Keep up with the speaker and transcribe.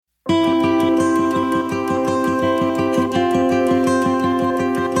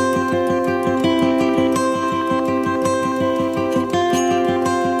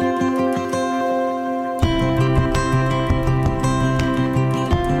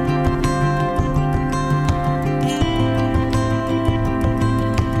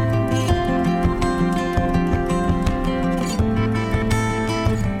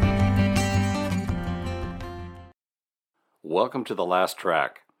Welcome to The Last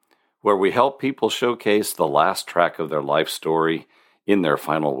Track, where we help people showcase the last track of their life story in their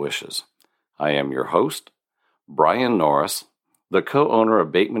final wishes. I am your host, Brian Norris, the co-owner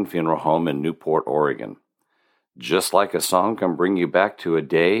of Bateman Funeral Home in Newport, Oregon. Just like a song can bring you back to a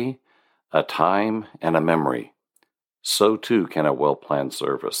day, a time, and a memory, so too can a well-planned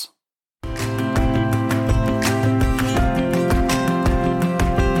service.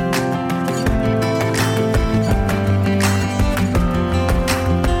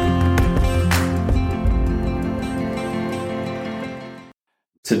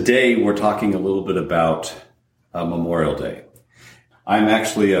 Today, we're talking a little bit about Memorial Day. I'm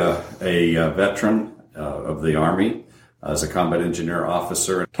actually a veteran of the Army as a combat engineer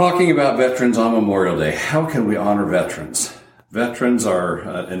officer. Talking about veterans on Memorial Day, how can we honor veterans? Veterans are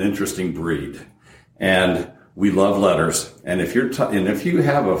an interesting breed, and we love letters. And if you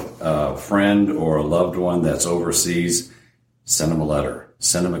have a friend or a loved one that's overseas, send them a letter.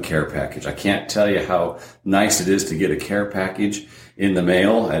 Send them a care package. I can't tell you how nice it is to get a care package in the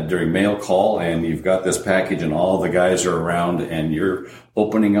mail during mail call, and you've got this package and all the guys are around and you're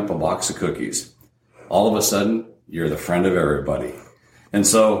opening up a box of cookies. All of a sudden, you're the friend of everybody. And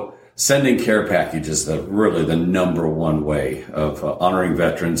so sending care packages is really the number one way of honoring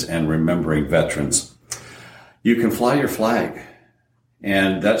veterans and remembering veterans. You can fly your flag,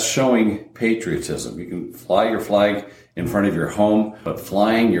 and that's showing patriotism. You can fly your flag in front of your home, but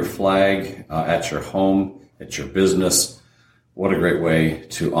flying your flag at your home, at your business, what a great way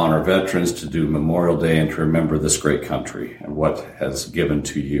to honor veterans, to do Memorial Day, and to remember this great country and what has given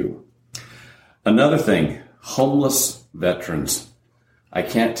to you. Another thing, homeless veterans. I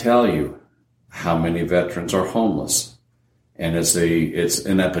can't tell you how many veterans are homeless, and it's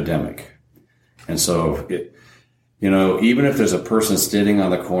an epidemic. And so, even if there's a person standing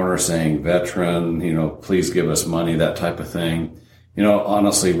on the corner saying, veteran, please give us money, that type of thing,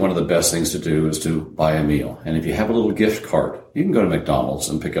 honestly, one of the best things to do is to buy a meal. And if you have a little gift card, you can go to McDonald's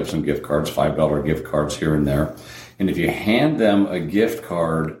and pick up some gift cards, $5 gift cards here and there. And if you hand them a gift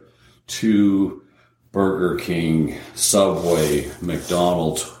card to Burger King, Subway,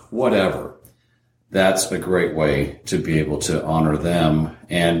 McDonald's, whatever, that's a great way to be able to honor them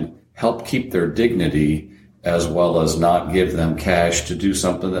and help keep their dignity, as well as not give them cash to do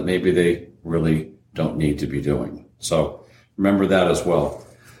something that maybe they really don't need to be doing. So remember that as well.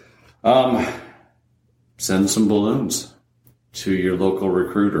 Send some balloons to your local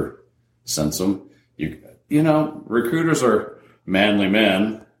recruiter. Send some, recruiters are manly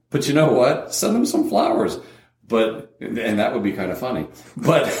men, but you know what? Send them some flowers. And that would be kind of funny,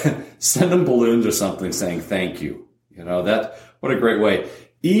 but send them balloons or something saying thank you. What a great way.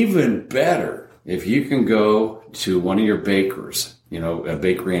 Even better, if you can go to one of your bakers, a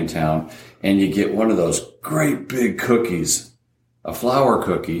bakery in town, and you get one of those great big cookies, a flour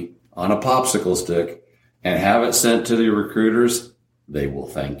cookie on a popsicle stick, and have it sent to the recruiters, they will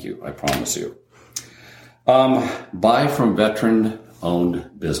thank you. I promise you. Buy from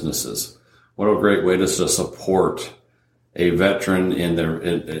veteran-owned businesses. What a great way to support a veteran in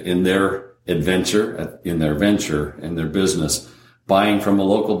their adventure, in their business. Buying from a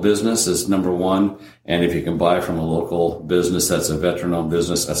local business is number one. And if you can buy from a local business that's a veteran-owned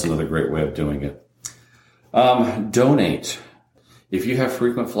business, that's another great way of doing it. Donate. If you have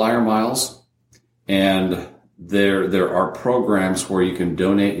frequent flyer miles, and there are programs where you can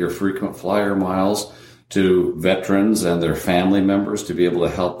donate your frequent flyer miles to veterans and their family members to be able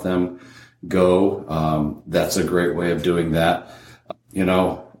to help them go, that's a great way of doing that. It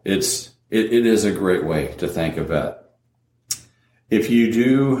is a great way to thank a vet. If you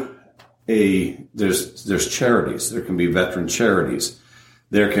do there's charities. There can be veteran charities.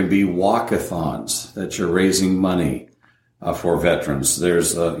 There can be walkathons that you're raising money for veterans.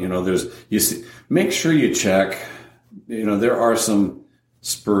 Make sure you check. There are some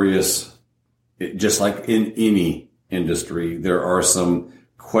spurious, just like in any industry, there are some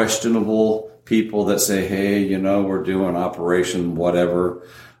questionable people that say, hey, we're doing operation whatever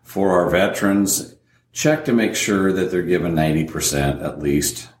for our veterans. Check to make sure that they're given 90% at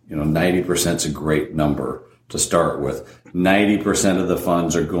least. 90% is a great number to start with. 90% of the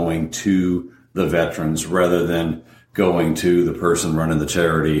funds are going to the veterans rather than going to the person running the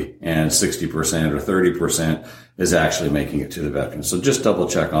charity, and 60% or 30% is actually making it to the veterans. So just double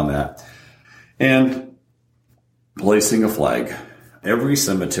check on that. And placing a flag. Every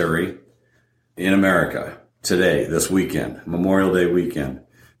cemetery in America today, this weekend, Memorial Day weekend,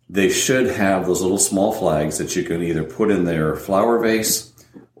 they should have those little small flags that you can either put in their flower vase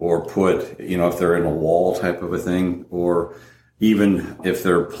or put, if they're in a wall type of a thing, or even if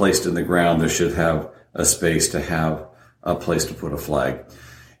they're placed in the ground, they should have a space to have a place to put a flag.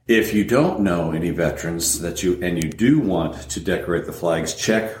 If you don't know any veterans that you do want to decorate the flags,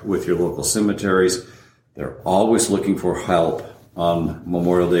 check with your local cemeteries. They're always looking for help on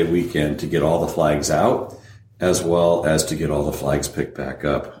Memorial Day weekend to get all the flags out, as well as to get all the flags picked back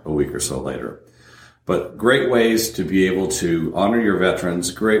up a week or so later. But great ways to be able to honor your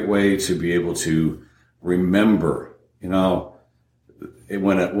veterans, great way to be able to remember,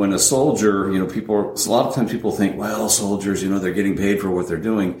 when a soldier, a lot of times people think, well, soldiers, they're getting paid for what they're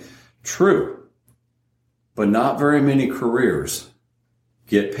doing. True. But not very many careers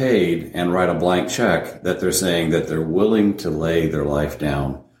get paid and write a blank check that they're saying that they're willing to lay their life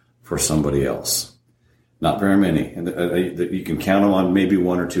down for somebody else. Not very many. And you can count them on maybe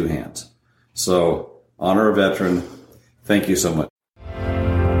one or two hands. So honor a veteran. Thank you so much.